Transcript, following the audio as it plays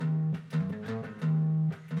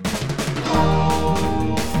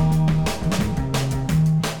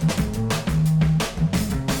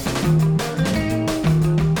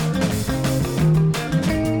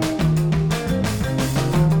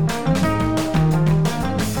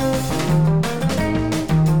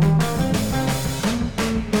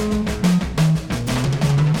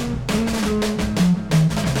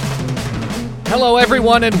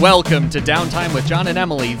everyone, and welcome to Downtime with John and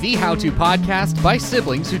Emily, the how-to podcast by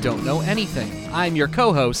siblings who don't know anything. I'm your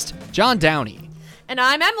co-host, John Downey. And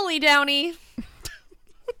I'm Emily Downey.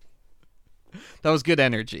 That was good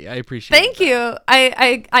energy. I appreciate it. Thank you.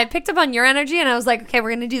 I picked up on your energy, and I was like, okay,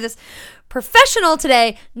 we're going to do this professional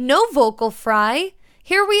today. No vocal fry.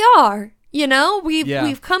 Here we are. You know,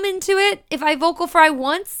 we've come into it. If I vocal fry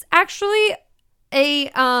once, actually,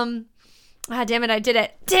 damn it, I did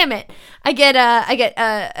it. Damn it. I get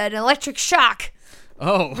an electric shock.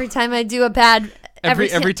 Oh. Every time I do a bad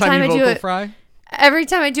every time you vocal fry? Every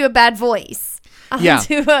time I do a bad voice.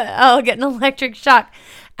 I'll get an electric shock.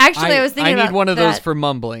 Actually, I was thinking I need one of those for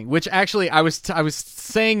mumbling, which actually I was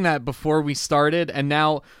saying that before we started, and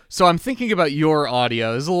now, so I'm thinking about your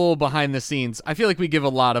audio. There's a little behind the scenes. I feel like we give a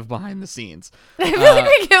lot of behind the scenes. I feel like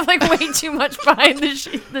we give way too much behind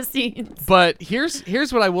the scenes. But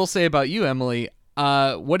here's what I will say about you, Emily.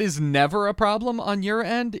 What is never a problem on your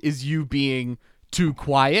end is you being too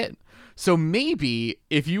quiet. So maybe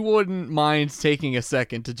if you wouldn't mind taking a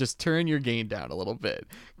second to just turn your gain down a little bit,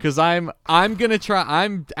 because I'm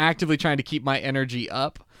actively trying to keep my energy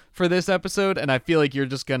up for this episode, and I feel like you're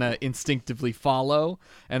just gonna instinctively follow,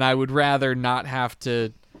 and I would rather not have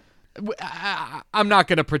to. I'm not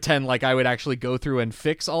going to pretend like I would actually go through and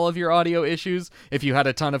fix all of your audio issues if you had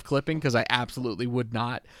a ton of clipping, because I absolutely would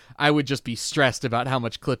not. I would just be stressed about how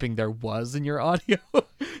much clipping there was in your audio.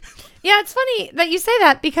 Yeah, it's funny that you say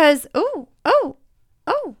that because, it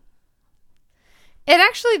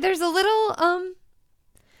actually, there's a little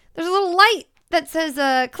light that says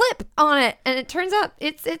clip on it, and it turns out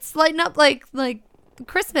it's lighting up like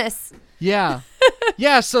Christmas. Yeah.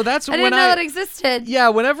 Yeah, so that's I didn't know that existed. Yeah,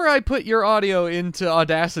 whenever I put your audio into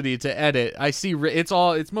Audacity to edit, I see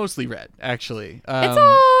it's mostly red, actually. It's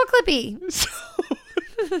all clippy.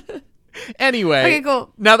 Anyway. Okay,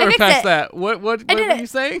 cool. Now that we're past it. that, what were you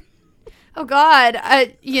saying? Oh God,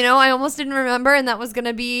 I almost didn't remember, and that was going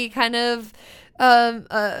to be kind of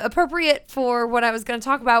appropriate for what I was going to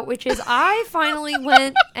talk about, which is I finally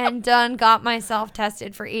went and got myself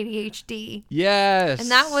tested for ADHD. Yes. And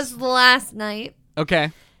that was last night.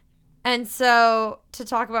 Okay. And so to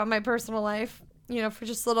talk about my personal life, for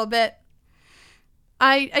just a little bit,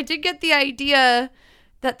 I did get the idea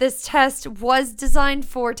that this test was designed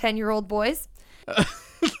for 10-year-old boys.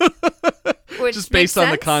 Which just based on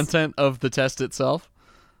sense. the content of the test itself?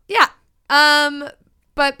 Yeah.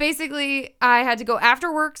 But basically, I had to go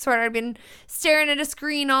after work, so I'd been staring at a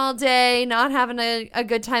screen all day, not having a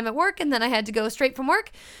good time at work, and then I had to go straight from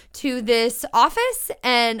work to this office,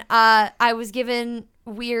 and I was given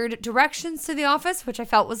weird directions to the office, which I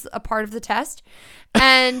felt was a part of the test,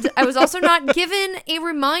 and I was also not given a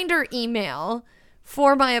reminder email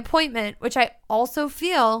for my appointment, which I also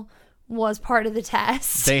feel was part of the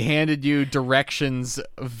test. They handed you directions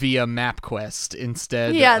via MapQuest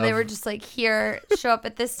instead. Yeah, they were just like, here, show up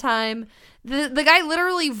at this time. The guy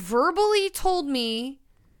literally verbally told me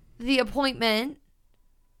the appointment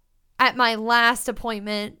at my last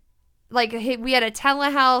appointment. Like, hey, we had a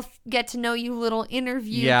telehealth get to know you little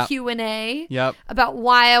interview Q&A about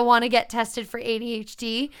why I want to get tested for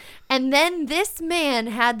ADHD. And then this man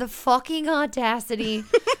had the fucking audacity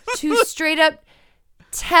to straight up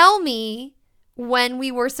tell me when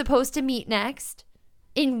we were supposed to meet next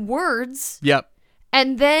in words. Yep.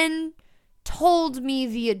 And then told me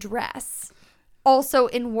the address also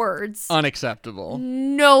in words. Unacceptable.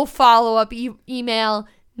 No follow-up email,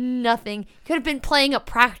 nothing. Could have been playing a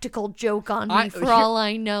practical joke on me for all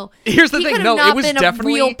I know. Here's the thing. No, it was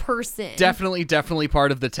definitely a real person. Definitely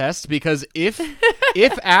part of the test, because if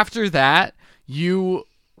after that you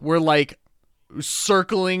were like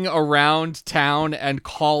circling around town and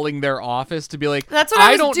calling their office to be like, that's what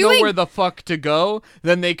I don't doing. know where the fuck to go,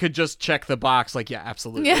 then they could just check the box like, yeah,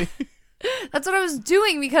 absolutely. Yeah. That's what I was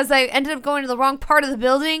doing, because I ended up going to the wrong part of the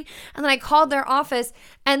building, and then I called their office.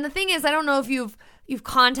 And the thing is, I don't know if you've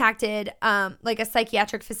contacted like a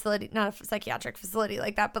psychiatric facility, not a psychiatric facility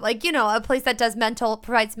like that, but like, a place that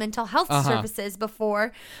provides mental health services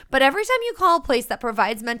before. But every time you call a place that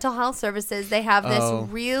provides mental health services, they have this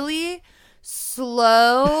really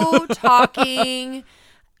slow talking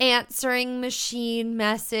answering machine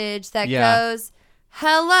message that goes,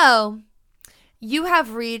 hello, you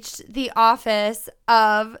have reached the office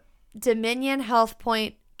of Dominion Health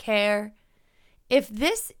Point Care. If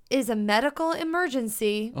this is a medical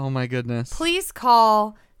emergency, oh my goodness, please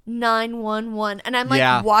call 911. And I'm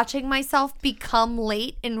like watching myself become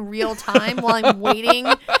late in real time while I'm waiting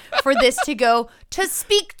for this to go to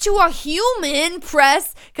speak to a human.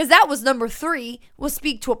 Press, because that was number 3, was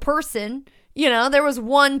speak to a person. You know, there was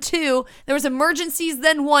 1, 2. There was emergencies,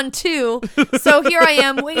 then 1, 2. So here I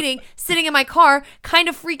am waiting, sitting in my car, kind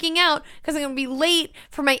of freaking out because I'm going to be late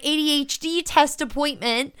for my ADHD test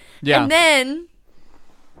appointment. Yeah. And then,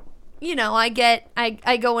 you know, I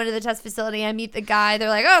go into the test facility. I meet the guy. They're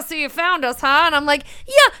like, oh, so you found us, huh? And I'm like,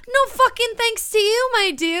 yeah, no fucking thanks to you,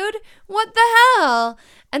 my dude. What the hell?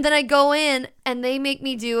 And then I go in and they make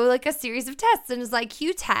me do like a series of tests. And it's like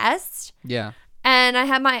IQ test. Yeah. And I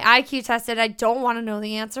had my IQ tested. I don't want to know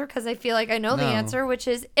the answer because I feel like I know the answer, which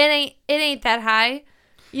is it ain't that high.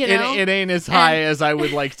 You know? It ain't as high as I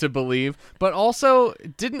would like to believe. But also,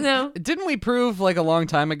 didn't we prove like a long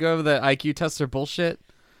time ago that IQ tests are bullshit?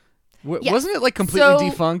 Yes. Wasn't it like completely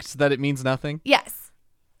defunct that it means nothing? Yes.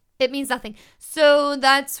 It means nothing. So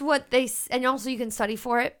that's what and also you can study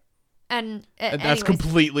for it. And that's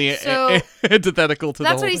completely antithetical to the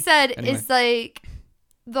whole That's what he said is like,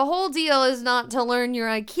 the whole deal is not to learn your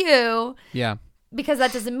IQ. Yeah. Because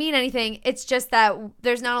that doesn't mean anything. It's just that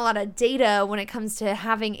there's not a lot of data when it comes to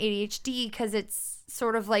having ADHD because it's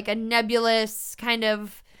sort of like a nebulous kind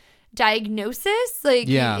of diagnosis. Like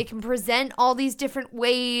it can present all these different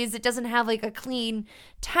ways. It doesn't have like a clean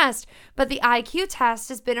test. But the IQ test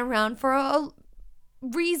has been around for a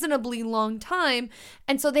reasonably long time,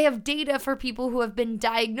 and so they have data for people who have been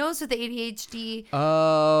diagnosed with ADHD.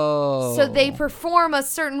 So they perform a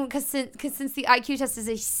certain because since the IQ test is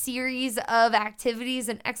a series of activities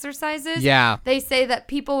and exercises, they say that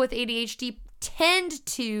people with ADHD tend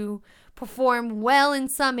to perform well in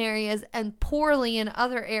some areas and poorly in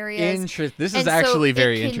other areas. This is actually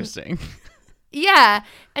very interesting. Yeah,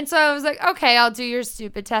 and so I was like, okay, I'll do your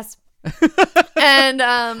stupid test. And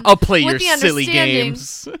I'll play your silly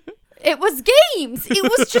games. It was games. It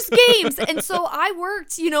was just games. And so I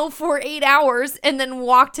worked, for 8 hours and then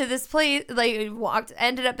walked to this place,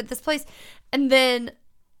 ended up at this place. And then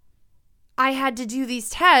I had to do these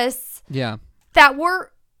tests. Yeah. That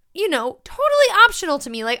were, totally optional to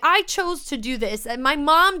me. Like, I chose to do this. And my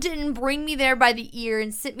mom didn't bring me there by the ear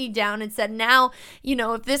and sit me down and said, now,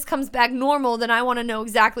 if this comes back normal, then I want to know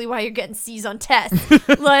exactly why you're getting C's on tests.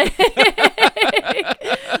 Like,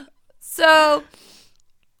 so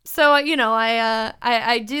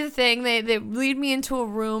I do the thing. They lead me into a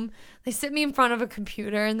room. They sit me in front of a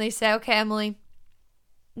computer and they say, okay, Emily,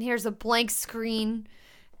 here's a blank screen.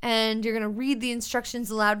 And you're going to read the instructions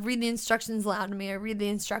aloud. Read the instructions aloud to me. I read the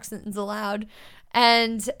instructions aloud.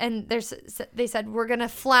 And they said, we're going to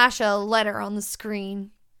flash a letter on the screen.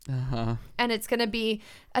 Uh-huh. And it's going to be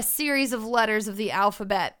a series of letters of the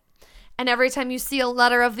alphabet. And every time you see a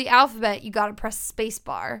letter of the alphabet, you got to press space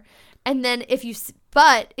bar. And then if you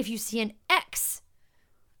see an X,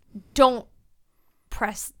 don't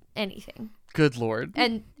press anything. Good Lord.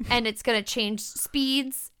 And it's going to change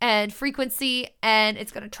speeds and frequency, and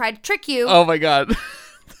it's going to try to trick you. Oh my God.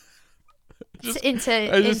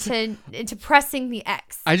 into pressing the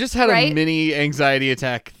X. I just had a mini anxiety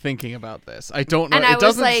attack thinking about this. I don't know. It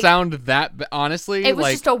doesn't sound that, honestly. It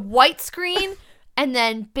was just a white screen, and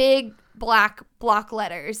then big black block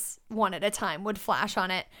letters, one at a time, would flash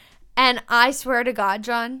on it. And I swear to God,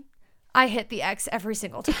 John, I hit the X every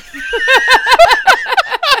single time.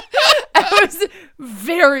 I was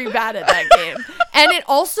very bad at that game. And it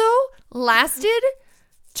also lasted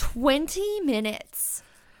 20 minutes.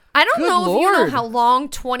 I don't know if you know how long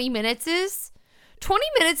 20 minutes is. 20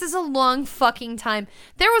 minutes is a long fucking time.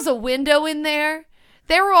 There was a window in there.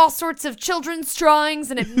 There were all sorts of children's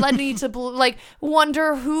drawings, and it led me to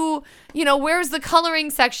wonder who, where's the coloring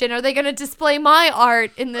section? Are they going to display my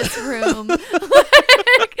art in this room?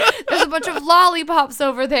 There's a bunch of lollipops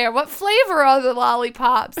over there. What flavor are the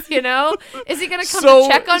lollipops? Is he going to come to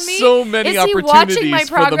check on me? So many opportunities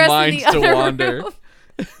for the mind to wander.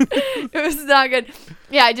 It was not good.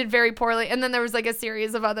 Yeah, I did very poorly. And then there was a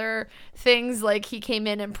series of other things. Like, he came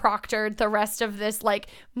in and proctored the rest of this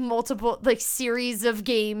multiple series of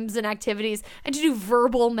games and activities. And to do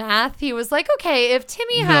verbal math, he was like, okay, if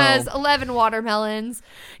Timmy has 11 watermelons,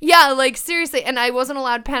 seriously. And I wasn't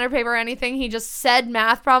allowed pen or paper or anything. He just said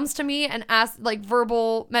math problems to me and asked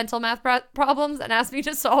verbal mental math problems and asked me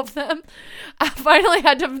to solve them. I finally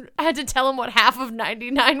had to tell him what half of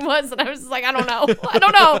 99 was, and I was just like, I don't know. I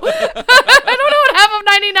don't know what half of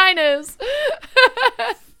 99 is.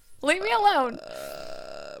 Leave me alone.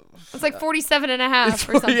 It's 47 and a half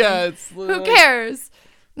or something. Yeah, who cares?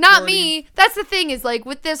 Not 40. Me. That's the thing is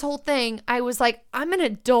with this whole thing, I was like, I'm an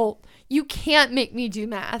adult. You can't make me do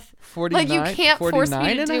math. 49, you can't force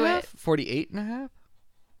me to do it. 48 and a half?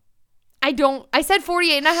 I said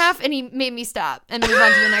 48 and a half, and he made me stop and move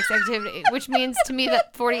on to the next activity, which means to me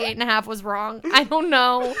that 48 and a half was wrong. I don't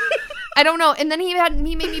know. I don't know. And then he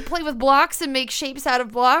made me play with blocks and make shapes out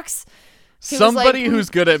of blocks. He was Somebody like, who's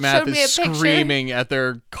good at math showed me is a picture. screaming at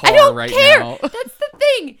their I car don't right care. now. That's the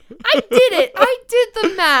thing. I did it. I did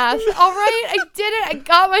the math. All right. I did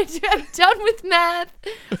it. I'm done with math.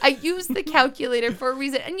 I used the calculator for a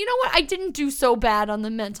reason. And you know what? I didn't do so bad on the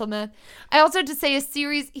mental math. I also had to say a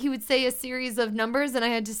series. He would say a series of numbers and I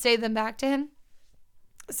had to say them back to him.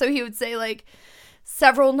 So he would say like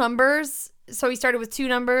several numbers. So he started with 2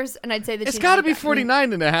 numbers and I'd say the It's two got to numbers be back.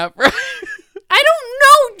 49 and a half, right? I don't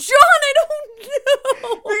know, John. I don't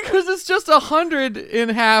know. Because it's just 100 in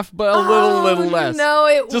half, but a little less. No,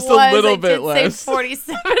 it just was. a little I bit did less. Say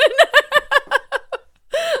 47.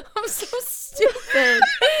 I'm so stupid.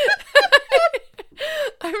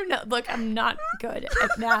 I'm not good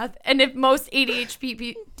at math. And if most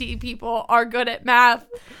ADHD people are good at math,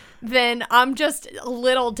 then I'm just a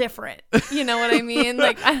little different. You know what I mean?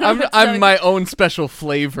 Like I'm my own special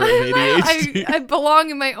flavor of ADHD. I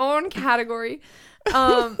belong in my own category.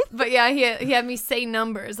 But yeah, he had me say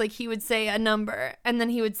numbers. Like he would say a number and then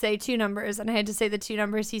he would say 2 numbers and I had to say the 2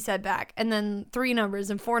 numbers he said back and then 3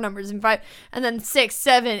 numbers and 4 numbers and 5 and then 6,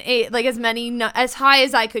 7, 8, like as high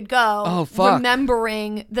as I could go. Oh, fuck.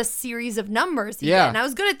 Remembering the series of numbers he did. Yeah. And I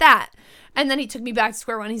was good at that. And then he took me back to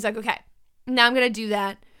square one. He's like, okay, now I'm going to do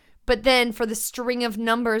that. But then for the string of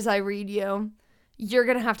numbers I read you, you're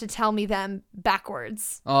going to have to tell me them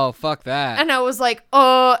backwards. Oh, fuck that. And I was like,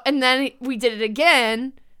 oh, and then we did it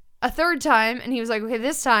again a third time. And he was like, okay,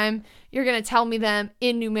 this time you're going to tell me them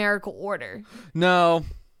in numerical order. No.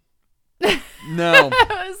 No.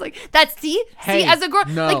 I was like, see, as a girl,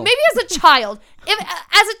 no. like maybe as a child,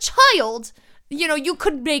 as a child, you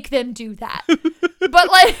could make them do that. But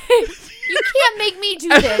like, you can't make me do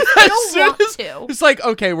this. I don't want to. It's like,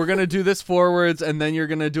 okay, we're going to do this forwards and then you're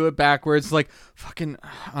going to do it backwards. Like, fucking,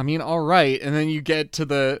 I mean, all right. And then you get to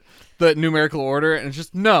the numerical order and it's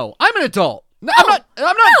just, no, I'm an adult. No, I'm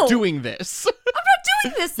not doing this. I'm not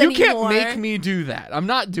doing this anymore. You can't make me do that. I'm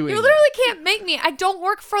not doing it. You literally can't make me. I don't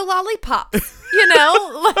work for lollipops.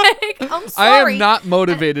 Like, I'm sorry. I am not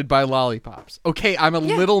motivated by lollipops. Okay, I'm a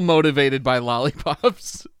little motivated by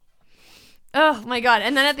lollipops. Oh my God.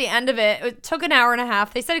 And then at the end of it took an hour and a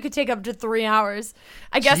half. They said it could take up to 3 hours.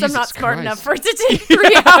 I guess I'm not Jesus smart Christ. enough for it to take 3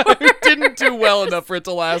 hours. You didn't do well enough for it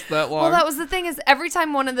to last that long. Well, that was the thing is every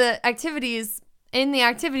time one of the activities,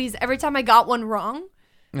 every time I got one wrong,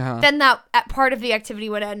 then that part of the activity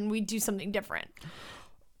would end and we'd do something different.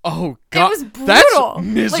 Oh, God. It was brutal. That's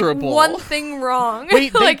miserable. Like, one thing wrong.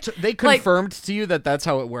 Wait, like, they confirmed to you that that's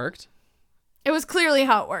how it worked? It was clearly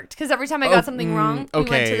how it worked. Because every time I got something wrong, we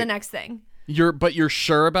went to the next thing. But you're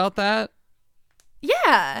sure about that?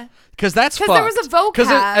 Yeah. Because that's fucked. Because there was a vocab. Because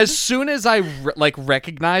as soon as I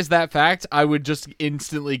recognize that fact, I would just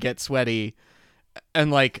instantly get sweaty. And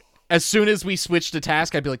like, as soon as we switched to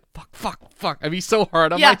task, I'd be like, fuck. I'd be so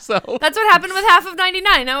hard on myself. That's what happened with half of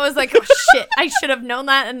 99. I was like, oh shit, I should have known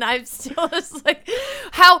that. And I'm still just like,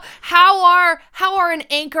 how are an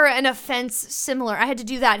anchor and a fence similar? I had to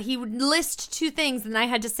do that. He would list 2 things and I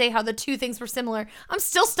had to say how the 2 things were similar. I'm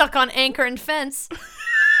still stuck on anchor and fence.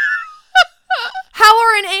 How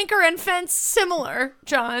are an anchor and fence similar,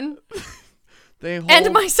 John?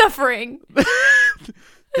 End my suffering.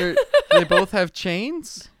 They both have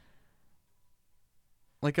chains?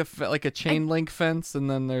 Like a chain link fence, and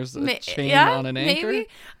then there's a chain on an anchor. Maybe.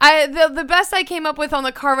 The best I came up with on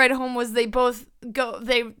the car ride home was they both go.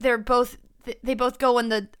 They both go in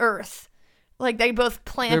the earth, like they both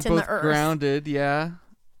plant in the earth. They're both grounded, yeah.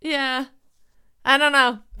 Yeah, I don't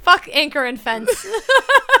know. Fuck anchor and fence.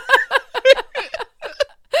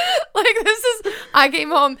 Like this is. I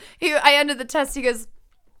came home. I ended the test. He's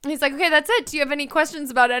like, okay, that's it. Do you have any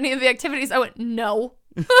questions about any of the activities? I went, no.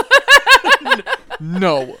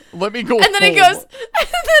 No, let me go and then home. he goes,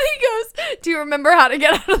 do you remember how to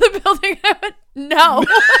get out of the building? I went, no.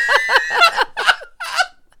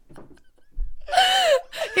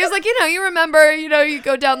 He was like, you remember, you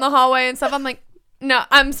go down the hallway and stuff. I'm like, no,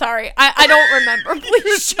 I'm sorry. I don't remember.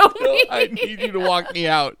 Please show me. I need you to walk me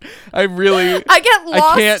out. I get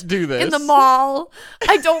lost I can't do this. in the mall.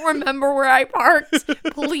 I don't remember where I parked.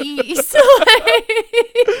 Please.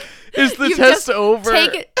 Is the test over?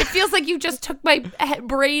 It feels like you just took my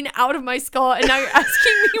brain out of my skull and now you're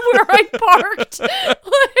asking me where I parked.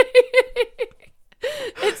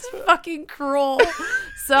 It's fucking cruel.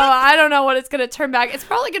 So I don't know what it's going to turn back. It's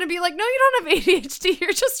probably going to be like, no, you don't have ADHD.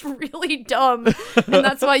 You're just really dumb. And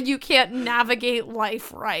that's why you can't navigate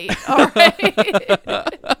life right. All right.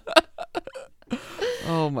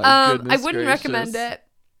 Oh my goodness I wouldn't recommend it.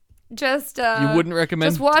 Just you wouldn't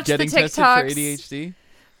recommend just watch getting the tested for TikToks. ADHD?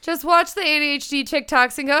 Just watch the ADHD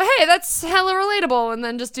TikToks and go, hey, that's hella relatable, and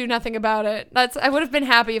then just do nothing about it. I would have been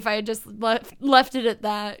happy if I had just left it at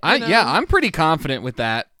that. Yeah, I'm pretty confident with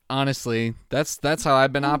that. Honestly, that's how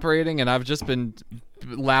I've been operating, and I've just been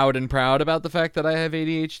loud and proud about the fact that I have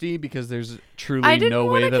ADHD because there's truly no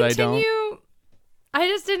way that I don't. I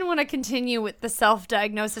just didn't want to continue with the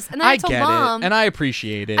self-diagnosis, and then I told get Mom, it, and I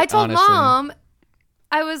appreciate it. I told honestly. Mom,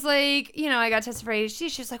 I was like, I got tested for ADHD.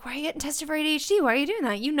 She was like, why are you getting tested for ADHD? Why are you doing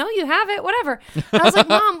that? You know you have it, whatever. And I was like,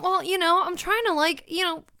 Mom, well, I'm trying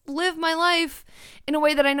to live my life in a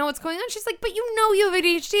way that I know what's going on. She's like, but you have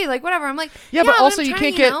ADHD, like whatever. I'm like, yeah, but also you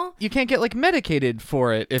can't get like medicated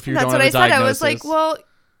for it if you That's don't what have a I said. diagnosis. I was like, well,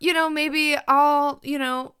 maybe I'll,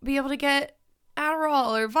 be able to get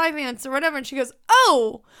Adderall or Vyvanse or whatever. And she goes,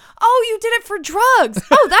 oh, you did it for drugs.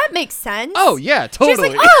 Oh, that makes sense. Oh yeah, totally.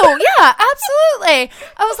 She's like, oh yeah, absolutely.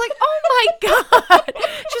 I was like, oh my God.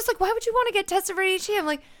 She was like, why would you want to get tested for ADHD? I'm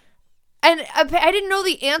like, and I didn't know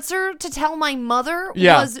the answer to tell my mother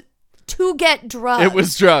was to get drugs. It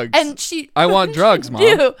was drugs. And I want drugs, Mom.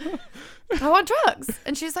 I want drugs.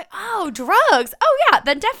 And she's like, oh, drugs. Oh yeah,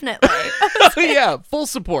 then definitely. Yeah, full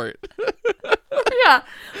support. Yeah.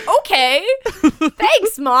 Okay.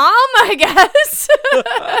 Thanks, Mom, I guess.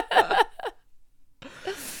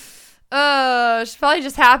 She's probably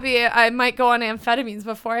just happy I might go on amphetamines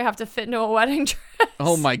before I have to fit into a wedding dress.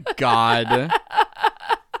 Oh my God.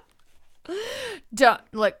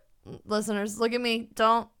 Listeners, look at me.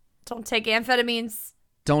 Don't take amphetamines.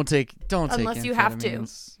 Don't take Unless you have to.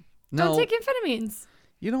 amphetamines. No. Don't take amphetamines.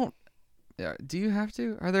 You don't. Do you have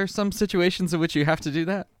to? Are there some situations in which you have to do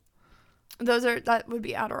that? That would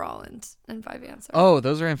be Adderall and Vyvanse. Oh,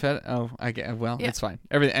 those are amphetamines. Oh, I get. Well, Yeah. it's fine.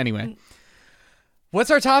 Anyway. What's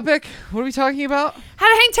our topic? What are we talking about? How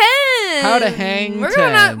to hang 10. How to hang we're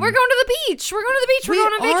 10. We're going to the beach. We're going to the beach. We're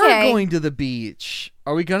going on We vacay. are going to the beach.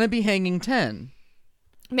 Are we going to be hanging 10?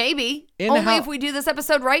 Maybe. Only if we do this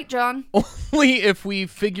episode right, John. Only if we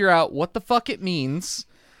figure out what the fuck it means,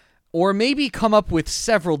 or maybe come up with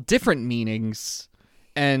several different meanings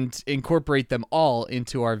and incorporate them all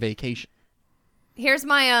into our vacation. Here's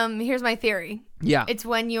my theory. Yeah. It's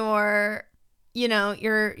when you're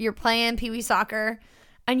playing Pee Wee soccer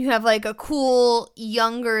and you have like a cool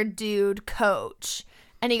younger dude coach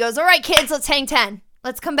and he goes, all right, kids, let's hang 10.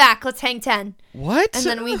 Let's come back. Let's hang 10. What? And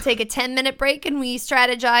then we take a 10-minute break and we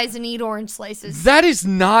strategize and eat orange slices. That is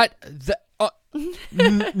not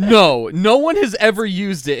no one has ever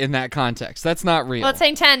used it in that context. That's not real. Let's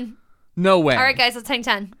hang 10. No way. All right, guys, let's hang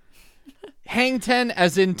 10. Hang 10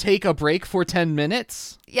 as in take a break for 10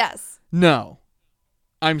 minutes? Yes. No.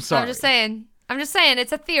 I'm sorry. I'm just saying.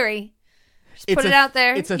 It's a theory. Just put it out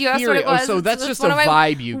there. It's a you asked theory. what it was. So that's just a one of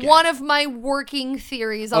vibe you get. One of my working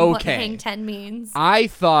theories on what hang 10 means. I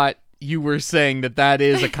thought you were saying that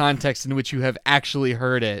is a context in which you have actually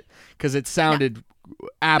heard it, because it sounded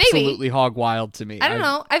absolutely hog wild to me. I don't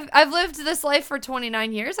know. I've lived this life for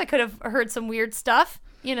 29 years. I could have heard some weird stuff,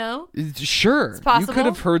 Sure. It's possible. You could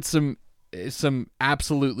have heard some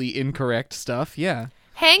absolutely incorrect stuff. Yeah.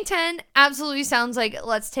 Hang 10 absolutely sounds like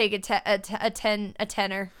let's take a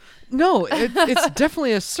tenner. No, it's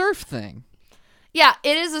definitely a surf thing. Yeah,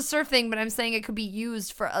 it is a surf thing, but I'm saying it could be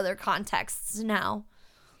used for other contexts now.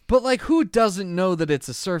 But like, who doesn't know that it's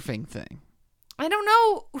a surfing thing? I don't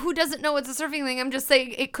know who doesn't know it's a surfing thing. I'm just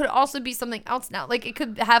saying it could also be something else now. Like it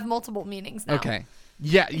could have multiple meanings now. Okay.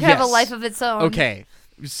 Yeah. It could have a life of its own. Okay.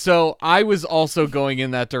 So I was also going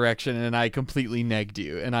in that direction, and I completely negged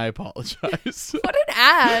you, and I apologize. What an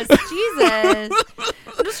ass. Jesus.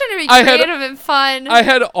 I'm just trying to be creative and fun. I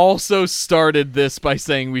had also started this by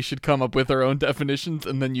saying we should come up with our own definitions,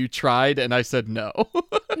 and then you tried, and I said no.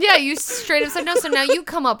 Yeah, you straight up said no, so now you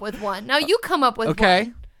come up with one. Now you come up with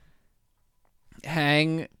one.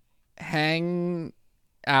 Hang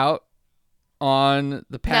out on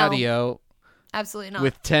the patio. No, absolutely not.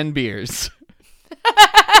 With 10 beers.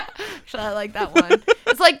 Actually, I like that one.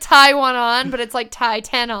 It's like tie one on, but it's like tie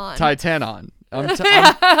 10 on. Tie 10 on.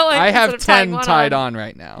 I have 10 tied on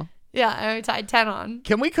right now. Yeah, I tied 10 on.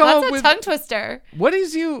 Can we come That's up with a tongue twister? What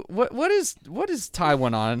is tie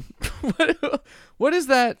one on? What is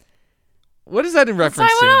that? What is that in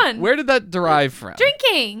reference tie to? one on? Where did that derive from?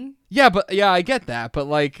 Drinking. Yeah, I get that, but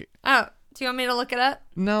like. Oh, do you want me to look it up?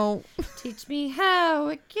 No. Teach me how,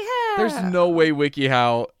 WikiHow. There's no way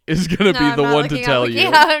WikiHow is gonna be the one to tell you.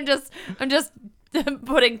 I'm just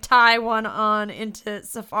putting tie one on into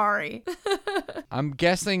Safari. I'm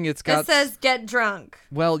guessing it's got. It says get drunk.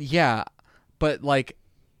 Well, yeah, but like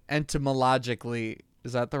etymologically,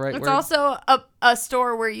 is that the right word? It's also a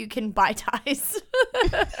store where you can buy ties.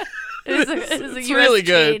 It's really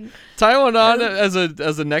good. Taiwan as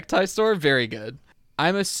a necktie store, very good.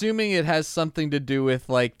 I'm assuming it has something to do with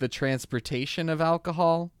like the transportation of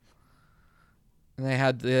alcohol. And they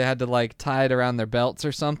had to like tie it around their belts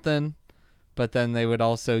or something, but then they would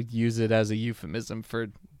also use it as a euphemism for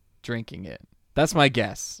drinking it. That's my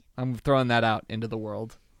guess. I'm throwing that out into the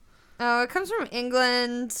world. Oh, it comes from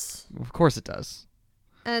England. Of course it does.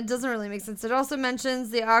 And it doesn't really make sense. It also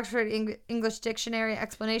mentions the Oxford English Dictionary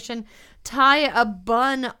explanation. Tie a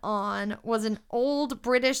bun on was an old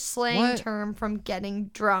British slang term from getting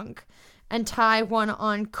drunk. And tie one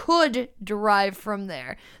on could derive from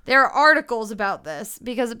there. There are articles about this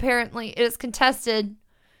because apparently it is contested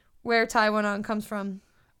where tie one on comes from.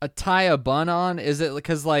 A tie a bun on? Is it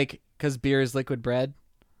because beer is liquid bread?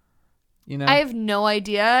 You know? I have no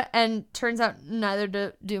idea, and turns out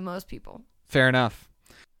neither do most people. Fair enough.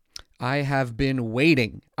 I have been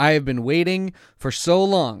waiting. I have been waiting for so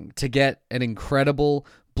long to get an incredible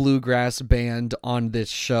bluegrass band on this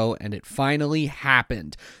show, and it finally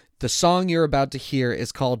happened. The song you're about to hear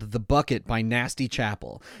is called The Bucket by Nasty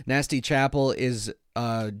Chapel. Nasty Chapel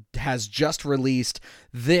has just released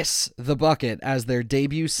The Bucket as their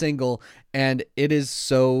debut single, and it is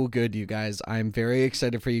so good, you guys. I'm very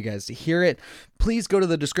excited for you guys to hear it. Please go to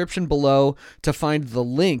the description below to find the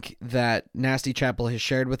link that Nasty Chapel has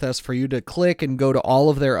shared with us for you to click and go to all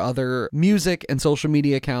of their other music and social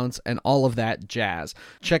media accounts and all of that jazz.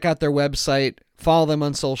 Check out their website. Follow them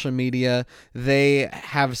on social media. They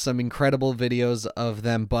have some incredible videos of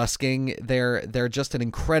them busking. They're just an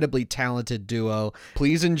incredibly talented duo.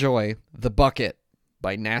 Please enjoy The Bucket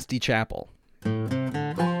by Nasty Chapel.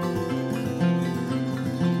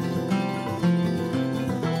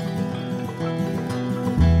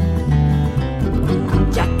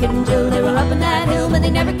 Jack and Jill, they were up on that hill, but they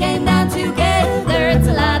never came down together. It's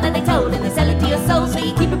a lie that they told, and they sell it to your soul, so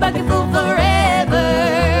you keep your bucket full forever.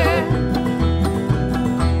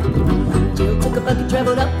 Took a bucket,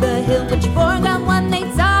 traveled up the hill, but she forgot one they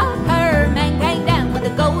saw her. Man came down with a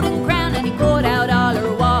golden crown, and he poured out all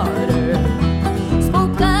her water.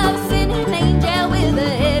 Spoke of sin and angel with a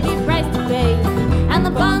heavy price to pay, and the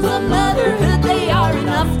bonds of motherhood, they are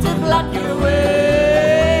enough to block your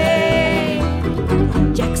way.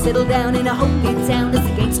 Jack settled down in a hokey town as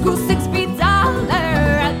the gates grew 6 feet taller.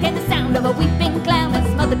 Out came the sound of a weeping clown as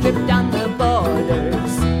his mother tripped on the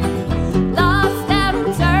borders.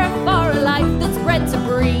 To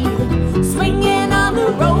breathe, swinging on the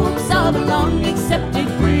ropes of a long accepted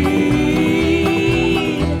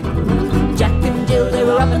breed. Jack and Jill, they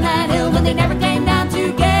were up on that hill, but they never came down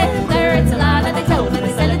together. It's a lie that they told, and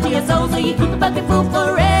they sell it to your soul, so you keep a bucket full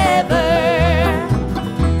forever.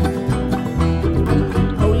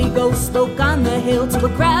 Holy Ghost spoke on the hill to a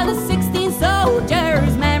crowd of 16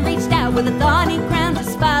 soldiers. Man reached out with a thorny crown,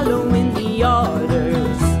 just following the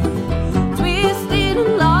orders. Twisted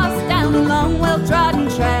and lost down a long, well-trodden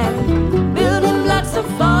track. Building blocks are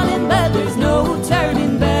falling, but there's no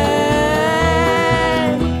turning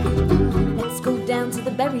back. Let's go down to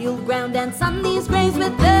the burial ground, dance on these graves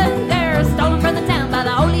with thunder. Stolen from the town by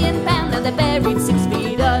the holy and pound, now they're buried 6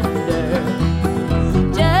 feet under.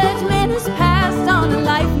 Judgment has passed on a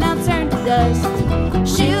life now turned to dust.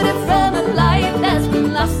 Shielded from a life that's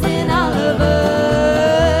been lost in all of us.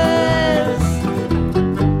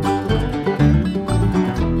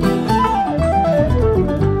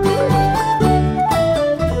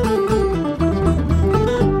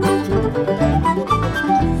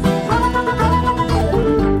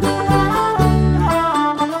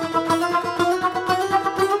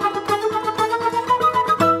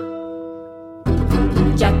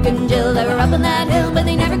 Jack and Jill, they were up on that hill, but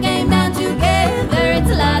they never came down together. It's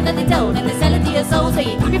a lie that they told, and they sell it to your soul, so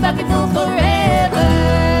you keep your bucket full forever.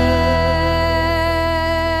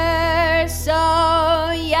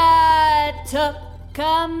 So ya took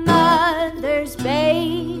a mother's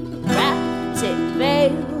babe, wrapped it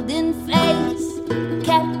veiled in face,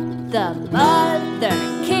 kept the mother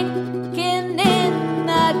kicking in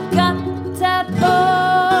the gutter forever.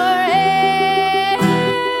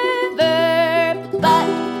 But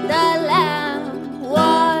the lamb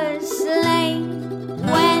was slain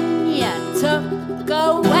when you took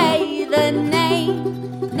away the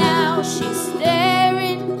name. Now she's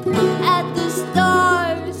staring at the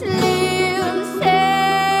stars, lives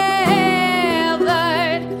severed.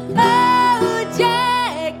 Oh,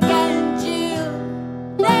 Jack and Jill,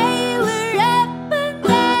 they were up on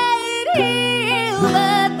that hill,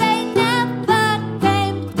 but they never came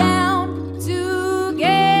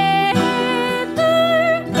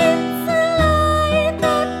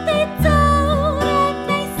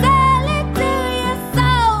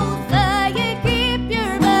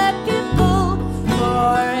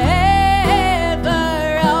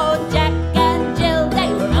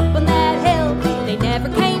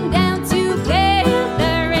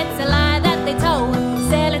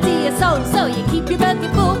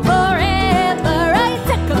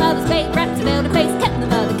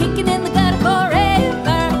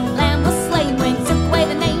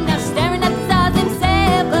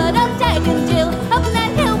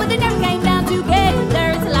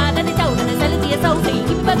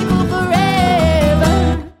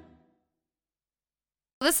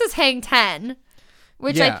This is Hang 10,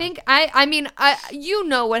 which I Yeah. think, I mean, you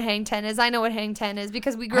know what Hang 10 is. I know what Hang 10 is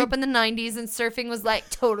because we grew up in the 90s and surfing was like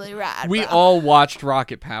totally rad. We bro. all watched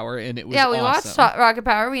Rocket Power, and it was Yeah, we awesome. watched Rocket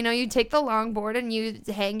Power. We know you take the longboard and you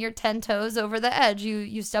hang your 10 toes over the edge.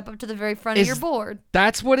 You step up to the very front of Is- your board.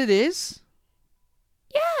 That's what it is?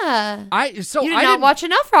 Yeah. I You did I not didn't- watch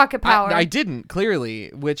enough Rocket Power. I didn't, clearly,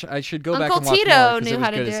 which I should go back Uncle and watch Tito more 'cause knew it was how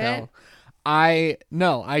to good do as it. hell. I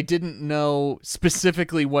didn't know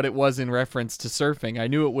specifically what it was in reference to surfing. I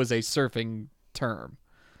knew it was a surfing term,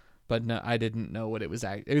 but no, I didn't know what it was.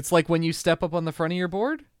 It's like when you step up on the front of your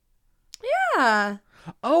board. Yeah.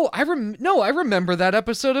 Oh, I remember that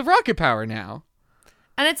episode of Rocket Power now.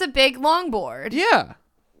 And it's a big longboard. Yeah,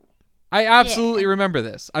 I absolutely remember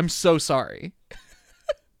this. I'm so sorry.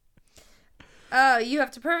 You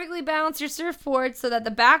have to perfectly balance your surfboard so that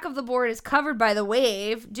the back of the board is covered by the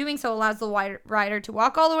wave. Doing so allows the rider to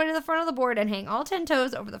walk all the way to the front of the board and hang all 10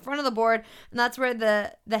 toes over the front of the board. And that's where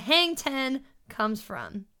the Hang 10 comes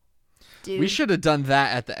from. Dude. We should have done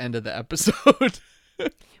that at the end of the episode.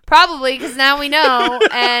 Probably, because now we know.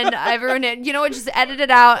 And I've ruined it. You know what? Just edit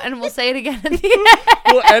it out and we'll say it again at the end.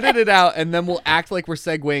 We'll edit it out, and then we'll act like we're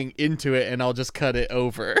segueing into it, and I'll just cut it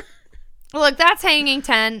over. Look, that's hanging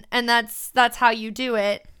 10, and that's how you do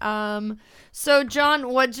it. So John,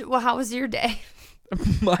 how was your day?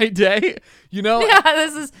 My day, Yeah,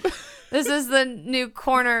 this is the new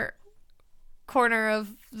corner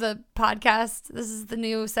of the podcast. This is the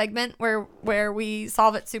new segment where we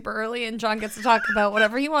solve it super early, and John gets to talk about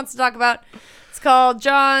whatever he wants to talk about. It's called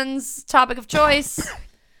John's Topic of Choice.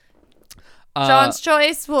 John's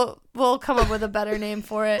Choice. We'll come up with a better name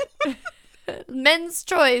for it. Men's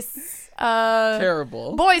Choice.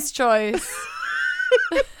 Terrible. Boys' Choice.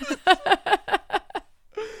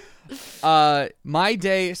 My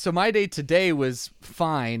day today was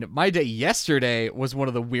fine. My day yesterday was one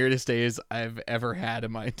of the weirdest days I've ever had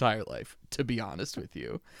in my entire life, to be honest with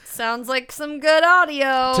you. Sounds like some good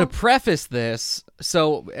audio. To preface this,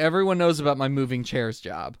 so everyone knows about my moving chairs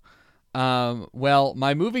job. Well,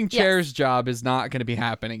 my moving chairs job is not going to be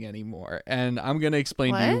happening anymore, and I'm going to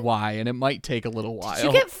explain to you What? why, and it might take a little while. Did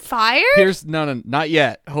you get fired? No, not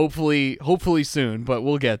yet. Hopefully soon, but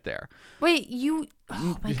we'll get there. Wait, you...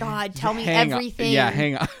 Oh my God, tell me Hang on. everything. Yeah,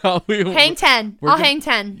 hang on. Hang 10. We're I'll gonna- hang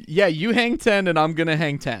 10. Yeah, you hang 10 and I'm going to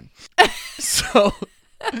hang 10. So,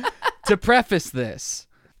 to preface this,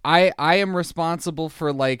 I am responsible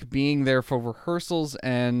for like being there for rehearsals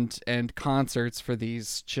and concerts for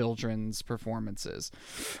these children's performances.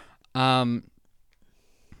 How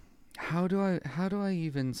do I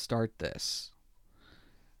even start this?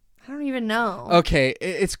 I don't even know. Okay,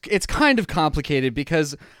 it's kind of complicated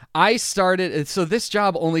because I started, so this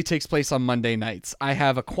job only takes place on Monday nights. I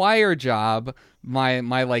have a choir job. My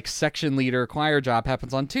like section leader choir job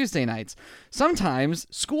happens on Tuesday nights. Sometimes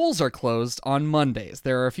schools are closed on Mondays.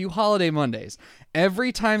 There are a few holiday Mondays.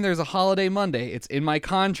 Every time there's a holiday Monday, it's in my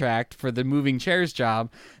contract for the moving chairs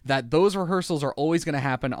job that those rehearsals are always going to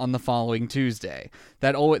happen on the following Tuesday.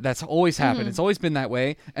 That's always happened. It's always been that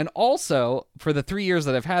way. And also, for the 3 years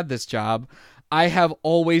that I've had this job, I have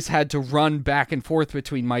always had to run back and forth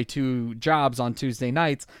between my two jobs on Tuesday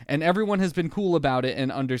nights, and everyone has been cool about it and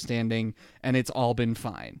understanding, and it's all been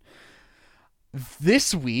fine.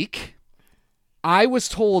 This week, I was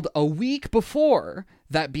told a week before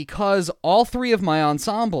that because all three of my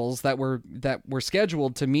ensembles that were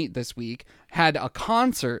scheduled to meet this week had a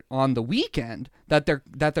concert on the weekend, that their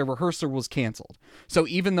rehearsal was canceled. So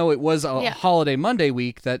even though it was a holiday Monday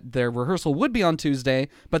week, that their rehearsal would be on Tuesday,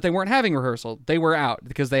 but they weren't having rehearsal. They were out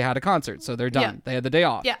because they had a concert, so they're done. Yeah. They had the day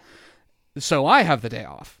off. Yeah. So I have the day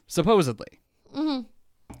off, supposedly.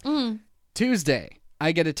 Mm-hmm. Tuesday,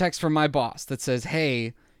 I get a text from my boss that says,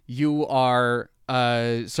 "Hey, you are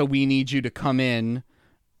so we need you to come in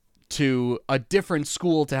to a different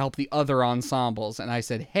school to help the other ensembles." And I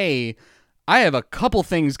said, "Hey, I have a couple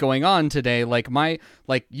things going on today. Like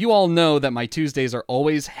you all know that my Tuesdays are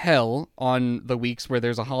always hell on the weeks where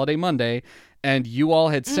there's a holiday Monday, and you all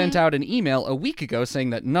had sent out an email a week ago saying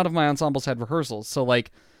that none of my ensembles had rehearsals. So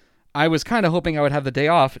like I was kind of hoping I would have the day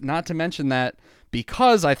off, not to mention that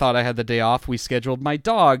because I thought I had the day off, we scheduled my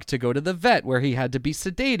dog to go to the vet where he had to be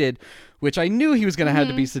sedated, which I knew he was going to have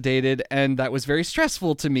to be sedated, and that was very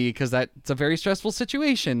stressful to me because that's a very stressful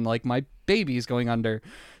situation, like my baby's going under.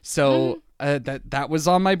 So that was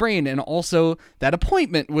on my brain, and also that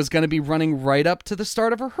appointment was going to be running right up to the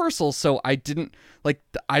start of rehearsal, so I didn't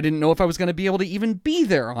know if I was going to be able to even be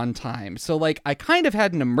there on time. So like I kind of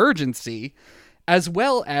had an emergency as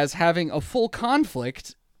well as having a full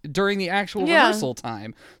conflict during the actual rehearsal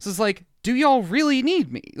time. So it's like, do y'all really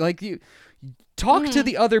need me? Like, talk to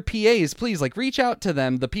the other PAs, please. Like, reach out to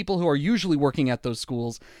them, the people who are usually working at those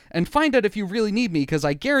schools, and find out if you really need me, because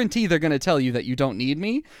I guarantee they're going to tell you that you don't need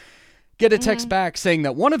me. Get a text back saying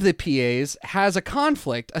that one of the PAs has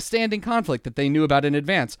a standing conflict that they knew about in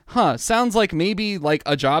advance. Sounds like maybe like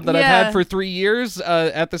a job that I've had for 3 years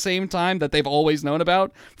at the same time that they've always known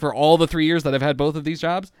about for all the 3 years that I've had both of these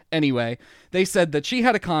jobs. Anyway, they said that she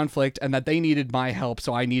had a conflict and that they needed my help,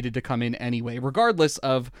 so I needed to come in anyway, regardless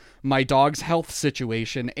of my dog's health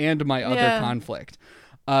situation and my other conflict.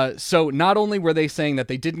 So not only were they saying that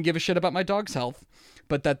they didn't give a shit about my dog's health,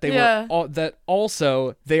 but that they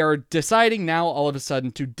they are deciding now all of a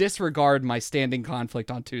sudden to disregard my standing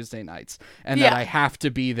conflict on Tuesday nights, and that I have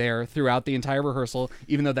to be there throughout the entire rehearsal,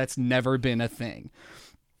 even though that's never been a thing.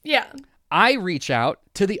 Yeah. I reach out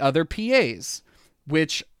to the other PAs,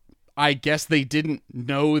 which I guess they didn't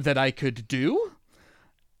know that I could do,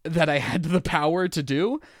 that I had the power to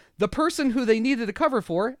do. The person who they needed a cover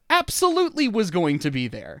for absolutely was going to be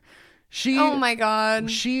there. Oh my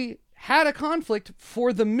God. She had a conflict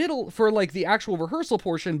for the actual rehearsal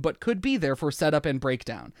portion, but could be there for setup and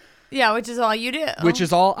breakdown. Yeah, which is all you do. Which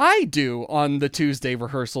is all I do on the Tuesday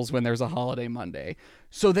rehearsals when there's a holiday Monday.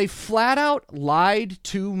 So they flat out lied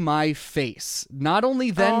to my face. Not only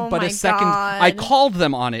then, but a second. God. I called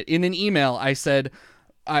them on it in an email. I said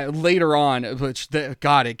later on,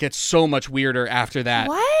 God, it gets so much weirder after that.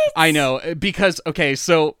 What? I know, because, okay,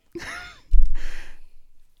 so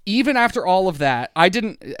even after all of that,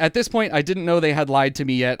 at this point, I didn't know they had lied to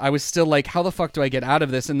me yet. I was still like, how the fuck do I get out of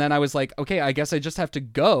this? And then I was like, okay, I guess I just have to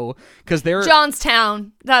go, because they're...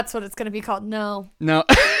 Johnstown. That's what it's going to be called. No.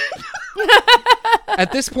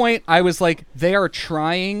 At this point, I was like, they are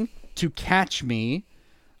trying to catch me,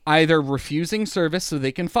 either refusing service so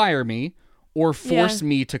they can fire me, or force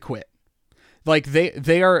me to quit. Like,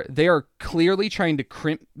 they are clearly trying to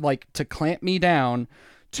clamp me down.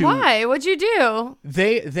 Why? What'd you do?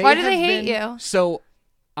 Why do they hate you? So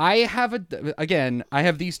I have I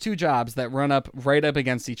have these two jobs that run right up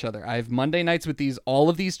against each other. I have Monday nights with all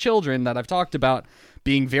of these children that I've talked about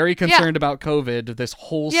being very concerned about COVID this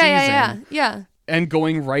whole season. Yeah. And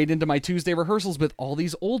going right into my Tuesday rehearsals with all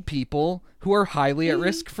these old people who are highly at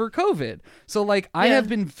risk for COVID. So like I have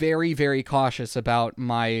been very, very cautious about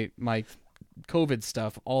my COVID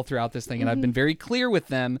stuff all throughout this thing, and I've been very clear with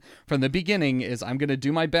them from the beginning is I'm going to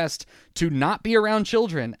do my best to not be around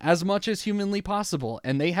children as much as humanly possible,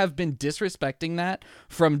 and they have been disrespecting that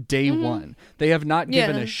from day one. They have not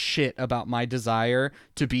given a shit about my desire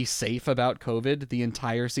to be safe about COVID the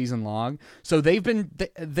entire season long. So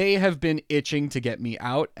they have been itching to get me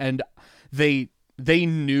out, and they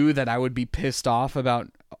knew that I would be pissed off about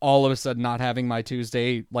all of a sudden not having my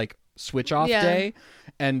Tuesday switch off day,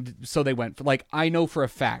 and so they went for I know for a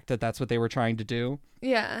fact that that's what they were trying to do.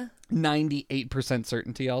 98%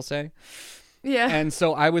 certainty, I'll say. And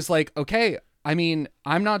so I was like, okay, I mean,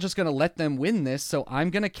 I'm not just gonna let them win this, so I'm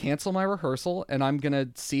gonna cancel my rehearsal, and I'm gonna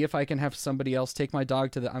see if I can have somebody else take my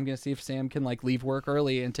dog I'm gonna see if Sam can leave work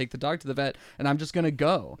early and take the dog to the vet, and I'm just gonna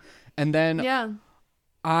go. And then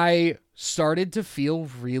I started to feel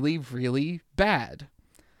really, really bad.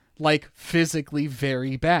 Physically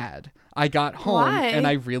very bad. I got home and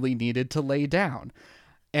I really needed to lay down.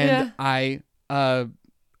 And I had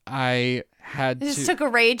to... just took a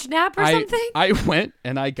rage nap or something? I went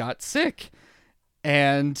and I got sick.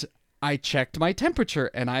 And I checked my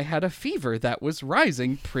temperature and I had a fever that was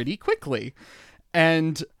rising pretty quickly.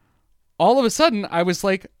 And all of a sudden I was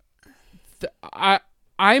like,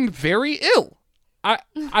 I'm very ill.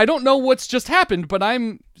 I don't know what's just happened, but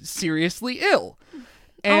I'm seriously ill.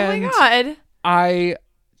 And oh my God.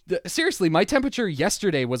 Seriously, my temperature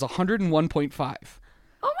yesterday was 101.5.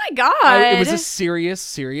 Oh my God. It was a serious,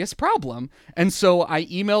 serious problem. And so I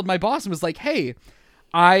emailed my boss and was like, hey,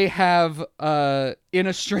 I have, in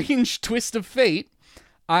a strange twist of fate,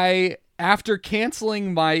 after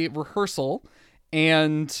canceling my rehearsal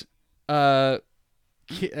and I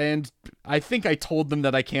think I told them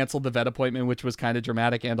that I canceled the vet appointment, which was kind of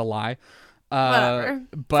dramatic and a lie. Whatever.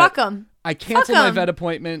 But fuck them. I canceled my vet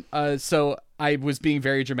appointment, so I was being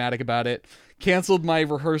very dramatic about it. Canceled my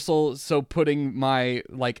rehearsal, so putting my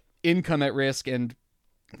income at risk, and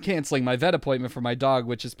canceling my vet appointment for my dog,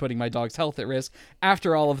 which is putting my dog's health at risk.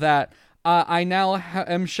 After all of that, I now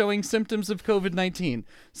am showing symptoms of COVID-19,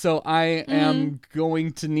 so I am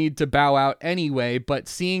going to need to bow out anyway. But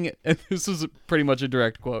seeing, and this is pretty much a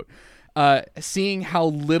direct quote, seeing how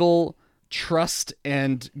little trust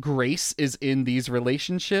and grace is in these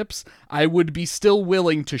relationships, I would be still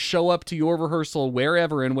willing to show up to your rehearsal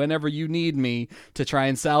wherever and whenever you need me to try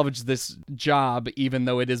and salvage this job, even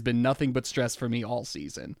though it has been nothing but stress for me all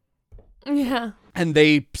season. Yeah. And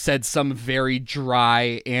they said some very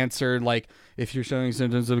dry answer, like, if you're showing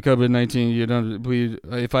symptoms of COVID-19, you don't.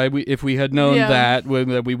 If we had known that,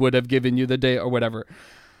 we would have given you the day or whatever.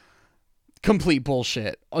 Complete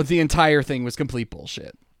bullshit. The entire thing was complete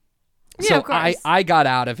bullshit. Yeah, So of course. I got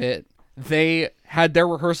out of it. They had their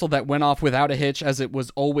rehearsal that went off without a hitch, as it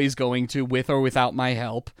was always going to, with or without my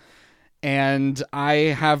help. And I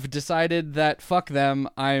have decided that fuck them.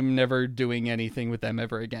 I'm never doing anything with them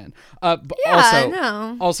ever again. But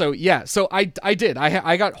no. Also, yeah. So I did.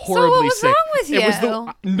 I got horribly what was sick. wrong with It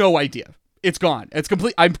was you? no idea. It's gone.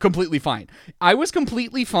 I'm completely fine. I was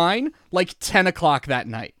completely fine like 10 o'clock that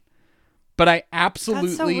night. But I absolutely.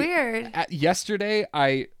 That's so weird. Yesterday,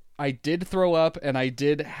 I did throw up, and I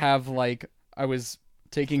did have like I was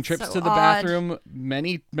taking trips So to the odd. bathroom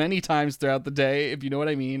many times throughout the day, if you know what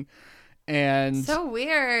I mean. And So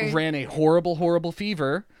weird. ran a horrible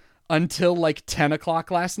fever until like 10 o'clock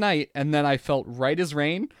last night. And then I felt right as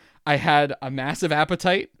rain. I had a massive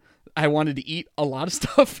appetite. I wanted to eat a lot of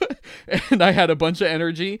stuff and I had a bunch of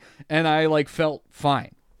energy and I like felt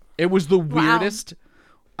fine. It was the weirdest.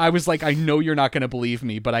 I was like, I know you're not going to believe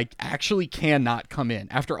me, but I actually cannot come in.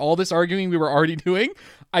 After all this arguing we were already doing,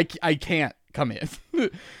 I can't come in.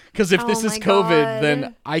 Because if this Oh is my COVID, God.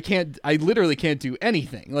 then I literally can't do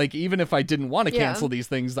anything. Like, even if I didn't want to Yeah. cancel these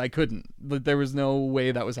things, I couldn't. There was no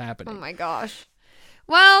way that was Oh happening. my gosh.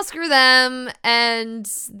 Well, screw them and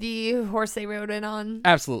the horse they rode in on.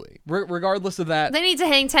 Absolutely. Regardless of that, They need to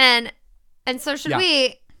hang 10, and so should Yeah.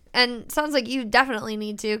 we. And sounds like you definitely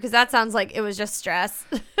need to, because that sounds like it was just stress.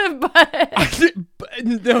 But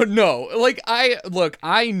no. Like,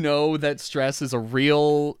 I know that stress is a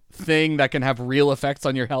real thing that can have real effects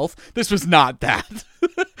on your health. This was not that.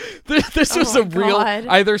 This was Oh a my real, God.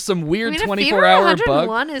 either some weird I mean, a 24-hour fever bug.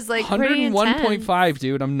 101 is like pretty 101.5,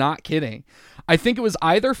 dude. I'm not kidding. I think it was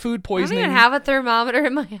either food I don't poisoning. even have a thermometer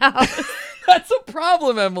in my house. That's a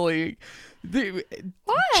problem, Emily. Why?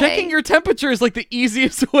 Checking your temperature is like the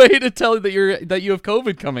easiest way to tell that you have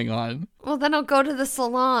COVID coming on. Well, then I'll go to the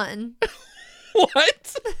salon.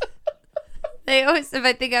 What? They always, if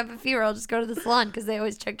I think I have a fever, I'll just go to the salon because they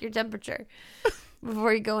always check your temperature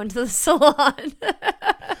before you go into the salon.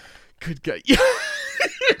 Good guy. You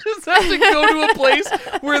just have to go to a place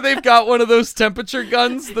where they've got one of those temperature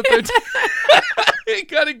guns that they're. You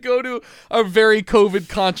gotta go to a very COVID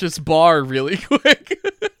conscious bar really quick.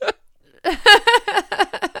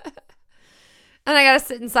 And I gotta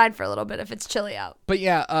sit inside for a little bit if it's chilly out. But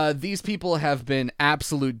yeah, these people have been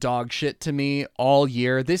absolute dog shit to me all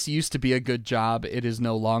year. This used to be a good job. It is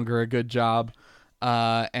no longer a good job.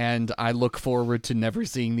 And I look forward to never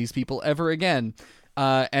seeing these people ever again.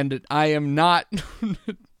 And I am not...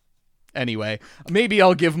 Anyway, maybe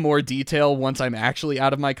I'll give more detail once I'm actually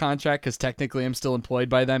out of my contract, because technically I'm still employed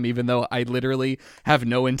by them, even though I literally have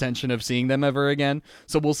no intention of seeing them ever again.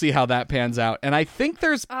 So we'll see how that pans out. And I think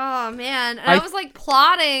there's... Oh man, and I was like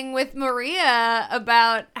plotting with Maria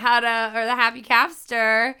about how to, or the Happy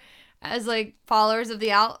Capster, as like followers of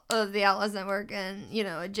the Outlaws Network, and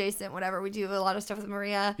adjacent whatever. We do a lot of stuff with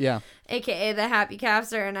Maria, Yeah. aka the Happy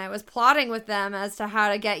Capster, and I was plotting with them as to how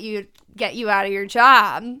to get you out of your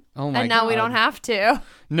job. Oh my And now we God. don't have to.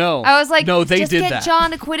 No. I was like, no, they just did get that. John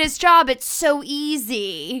to quit his job. It's so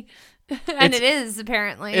easy. And It's- it is,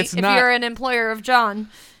 apparently. it's if not- you're an employer of John,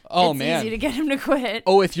 Oh, it's man. easy to get him to quit.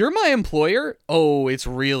 Oh, if you're my employer, it's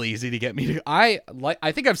real easy to get me to. I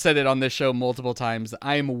think I've said it on this show multiple times.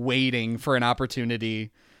 I am waiting for an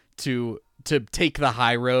opportunity to take the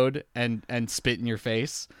high road and spit in your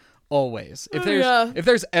face. Always. If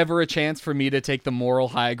there's ever a chance for me to take the moral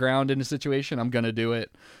high ground in a situation, I'm gonna do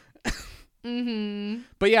it. Mm-hmm.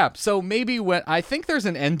 But yeah, so maybe I think there's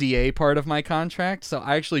an NDA part of my contract, so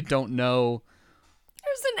I actually don't know.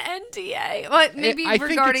 There's an NDA. What? Maybe I think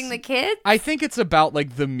regarding it's- the kids? I think it's about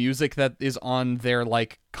like the music that is on their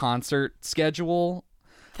like concert schedule.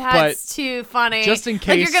 That's too funny. just in like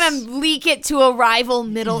case- you're gonna leak it to a rival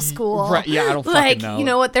middle school, Right, yeah, I don't fucking like know. you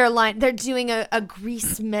know what they're doing a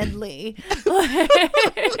Grease medley.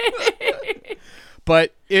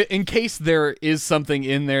 But in case there is something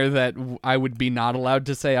in there that I would be not allowed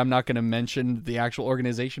to say, I'm not going to mention the actual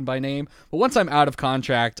organization by name. But once I'm out of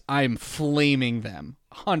contract, I'm flaming them.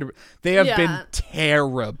 100. They have been Yeah.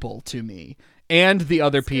 terrible to me and the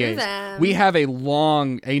other PAs. them. We have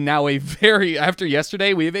after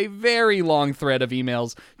yesterday, we have a very long thread of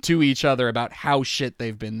emails to each other about how shit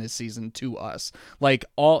they've been this season to us. Like,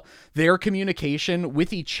 all their communication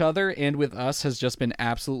with each other and with us has just been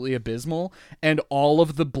absolutely abysmal, and all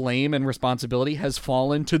of the blame and responsibility has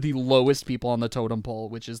fallen to the lowest people on the totem pole,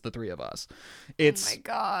 which is the three of us. Oh It's my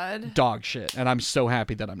god. dog shit, and I'm so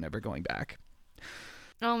happy that I'm never going back.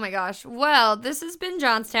 Oh my gosh. Well, this has been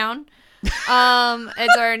Johnstown.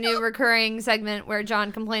 It's our new recurring segment where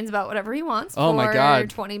John complains about whatever he wants Oh for my God.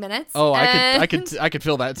 20 minutes. Oh, And I could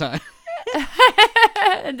fill that time.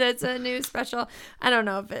 that's a new special. I don't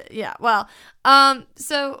know if it, yeah. Well,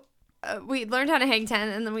 so we learned how to hang 10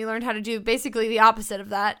 and then we learned how to do basically the opposite of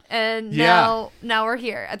that. And now we're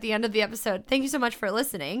here at the end of the episode. Thank you so much for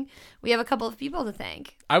listening. We have a couple of people to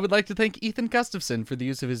thank. I would like to thank Ethan Gustafson for the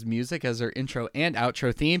use of his music as our intro and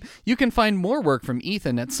outro theme. You can find more work from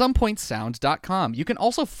Ethan at somepointsound.com. You can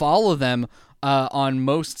also follow them on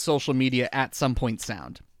most social media at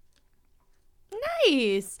somepointsound.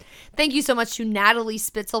 Nice. Thank you so much to Natalie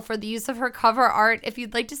Spitzel for the use of her cover art. If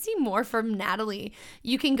you'd like to see more from Natalie,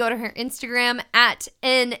 you can go to her Instagram at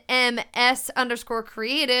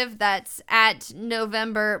NMS_creative. That's at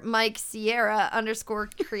November Mike Sierra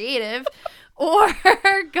 _creative. Or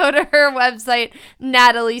go to her website,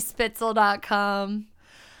 nataliespitzel.com.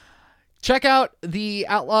 Check out the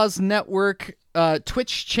Outlaws Network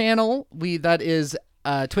Twitch channel. That is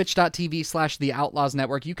twitch.tv/The Outlaws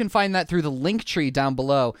Network. You can find that through the link tree down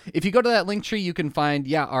below. If you go to that link tree, you can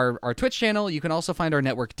find, our Twitch channel. You can also find our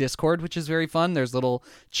network Discord, which is very fun. There's little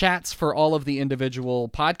chats for all of the individual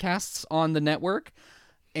podcasts on the network.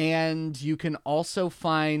 And you can also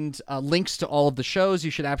find links to all of the shows. You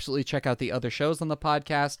should absolutely check out the other shows on the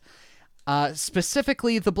podcast.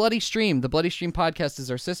 Specifically, The Bloody Stream. The Bloody Stream podcast is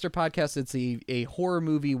our sister podcast. It's a horror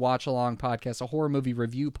movie watch-along podcast, a horror movie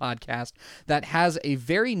review podcast that has a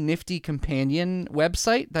very nifty companion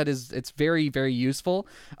website it's very, very useful.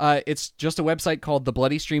 It's just a website called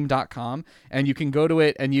thebloodystream.com, and you can go to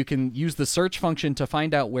it and you can use the search function to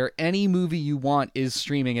find out where any movie you want is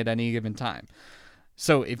streaming at any given time.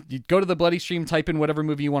 So if you go to the Bloody Stream, type in whatever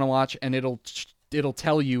movie you want to watch, and it'll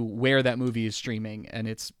tell you where that movie is streaming, and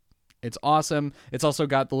it's awesome. It's also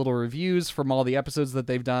got the little reviews from all the episodes that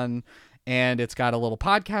they've done, and it's got a little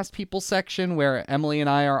podcast people section where Emily and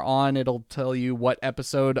I are on. It'll tell you what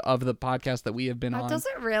episode of the podcast that we have been on. Does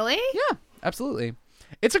it really? Yeah, absolutely.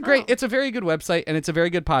 It's a very good website, and it's a very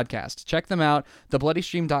good podcast. Check them out,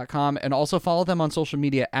 thebloodystream.com, and also follow them on social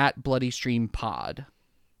media at BloodyStreamPod.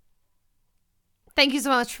 Thank you so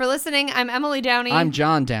much for listening. I'm Emily Downey. I'm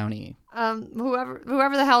John Downey.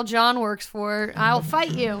 Whoever the hell John works for, I'll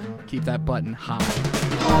fight you. Keep that button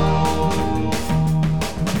high.